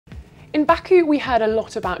In Baku, we heard a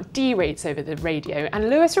lot about D-rates over the radio and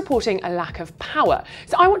Lewis reporting a lack of power.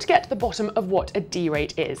 So I want to get to the bottom of what a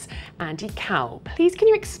D-rate is. Andy Cowell, please can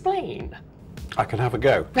you explain? I can have a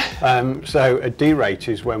go. So a D-rate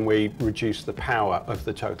is when we reduce the power of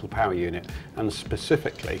the total power unit, and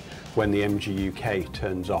specifically when the MGUK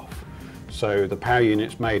turns off. So the power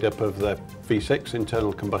unit's made up of the V6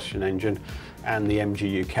 internal combustion engine and the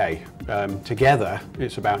MGUK. Together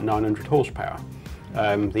it's about 900 horsepower.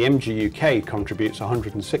 The MGUK contributes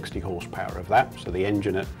 160 horsepower of that, so the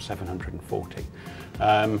engine at 740.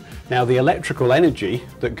 Now the electrical energy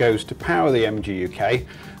that goes to power the MGUK,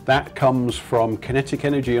 that comes from kinetic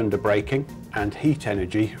energy under braking and heat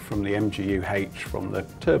energy from the MGUH from the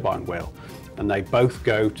turbine wheel. And they both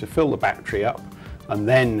go to fill the battery up, and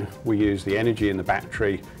then we use the energy in the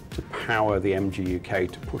battery to power the MGUK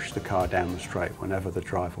to push the car down the straight whenever the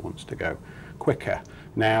driver wants to go quicker.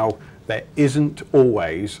 Now, there isn't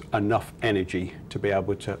always enough energy to be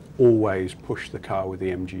able to always push the car with the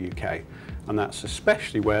MGUK, and that's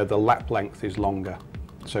especially where the lap length is longer.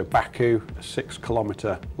 So Baku, a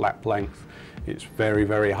 6-kilometre lap length, it's very,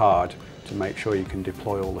 very hard to make sure you can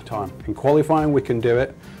deploy all the time. In qualifying we can do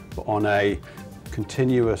it, but on a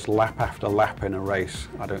continuous lap after lap in a race,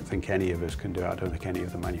 I don't think any of us can do it. I don't think any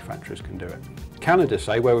of the manufacturers can do it. Canada,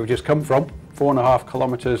 say, where we've just come from, 4.5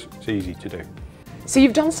 kilometres, it's easy to do. So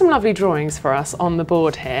you've done some lovely drawings for us on the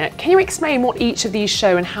board here. Can you explain what each of these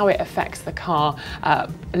show and how it affects the car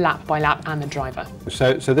lap by lap and the driver?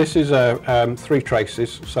 So this is 3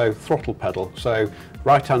 traces, so throttle pedal. So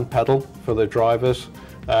right-hand pedal for the drivers.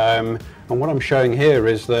 And what I'm showing here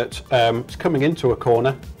is that it's coming into a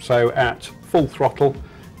corner, so at full throttle,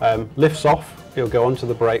 lifts off, he'll go onto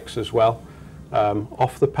the brakes as well.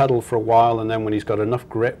 Off the pedal for a while, and then when he's got enough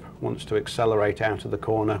grip, wants to accelerate out of the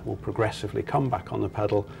corner, will progressively come back on the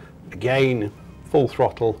pedal, again full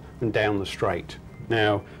throttle and down the straight.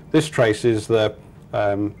 Now this traces the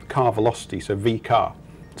car velocity, so V car.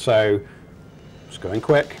 So it's going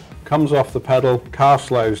quick, comes off the pedal, car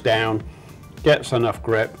slows down, gets enough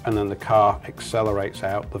grip, and then the car accelerates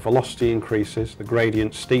out. The velocity increases, the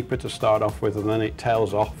gradient's steeper to start off with, and then it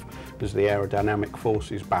tails off as the aerodynamic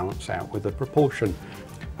forces balance out with the propulsion.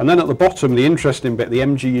 And then at the bottom, the interesting bit, the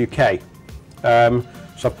MGUK.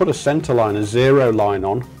 So I've put a centre line, a 0 line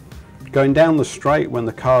on, going down the straight when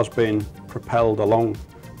the car's being propelled along,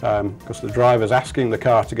 because the driver's asking the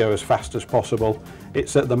car to go as fast as possible.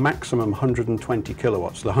 It's at the maximum 120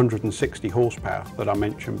 kilowatts, the 160 horsepower that I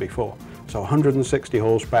mentioned before. So 160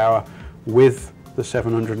 horsepower with the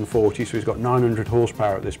 740, so he's got 900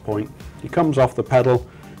 horsepower at this point. He comes off the pedal,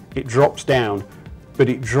 it drops down, but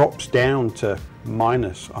it drops down to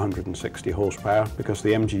minus 160 horsepower because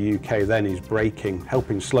the MGUK then is braking,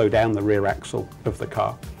 helping slow down the rear axle of the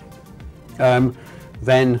car.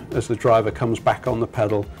 Then as the driver comes back on the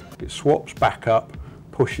pedal, it swaps back up,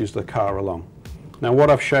 pushes the car along. Now what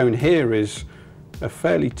I've shown here is a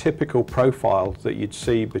fairly typical profile that you'd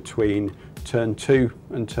see between turn 2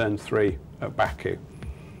 and turn 3 at Baku.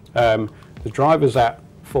 The driver's at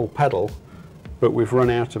full pedal, but we've run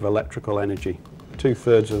out of electrical energy,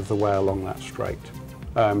 2/3 of the way along that straight.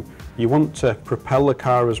 You want to propel the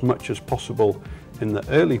car as much as possible in the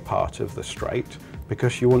early part of the straight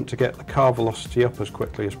because you want to get the car velocity up as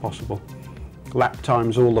quickly as possible. Lap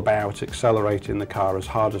time's all about accelerating the car as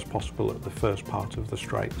hard as possible at the first part of the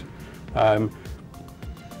straight.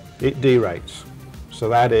 It derates, so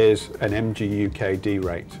that is an MGUK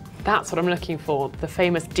derate. That's what I'm looking for, the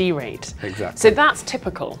famous derate. Exactly. So that's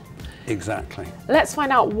typical. Exactly. Let's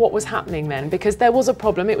find out what was happening then, because there was a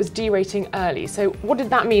problem, it was derating early. So what did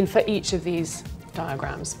that mean for each of these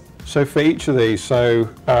diagrams? So for each of these,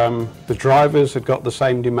 the drivers had got the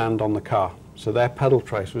same demand on the car, so their pedal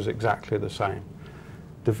trace was exactly the same.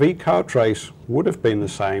 The V car trace would have been the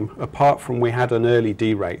same, apart from we had an early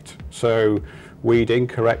derate. So we'd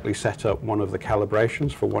incorrectly set up one of the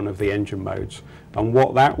calibrations for one of the engine modes. And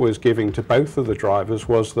what that was giving to both of the drivers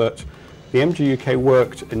was that the MGUK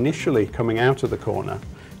worked initially coming out of the corner,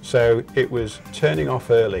 so it was turning off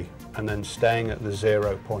early and then staying at the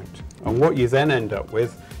 0 point. And what you then end up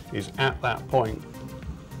with is at that point,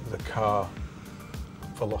 the car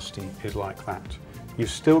velocity is like that. You've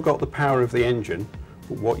still got the power of the engine,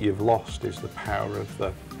 but what you've lost is the power of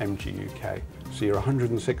the MGUK. So you're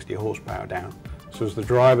 160 horsepower down. So as the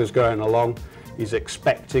driver's going along, he's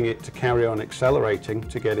expecting it to carry on accelerating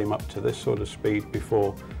to get him up to this sort of speed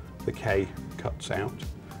before the K cuts out.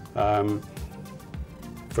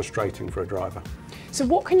 Frustrating for a driver. So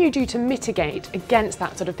what can you do to mitigate against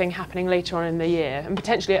that sort of thing happening later on in the year and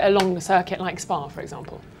potentially along the circuit like Spa, for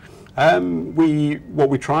example? What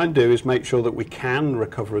we try and do is make sure that we can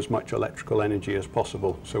recover as much electrical energy as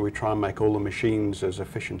possible. So we try and make all the machines as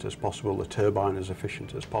efficient as possible, the turbine as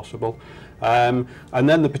efficient as possible. And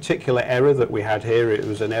then the particular error that we had here, it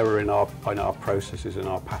was an error in our processes, in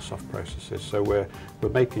our pass-off processes. So we're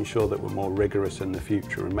making sure that we're more rigorous in the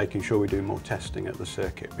future and making sure we do more testing at the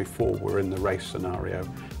circuit before we're in the race scenario.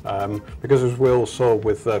 Because as we all saw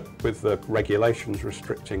with the regulations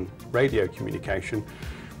restricting radio communication,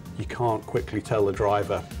 you can't quickly tell the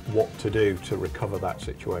driver what to do to recover that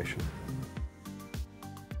situation.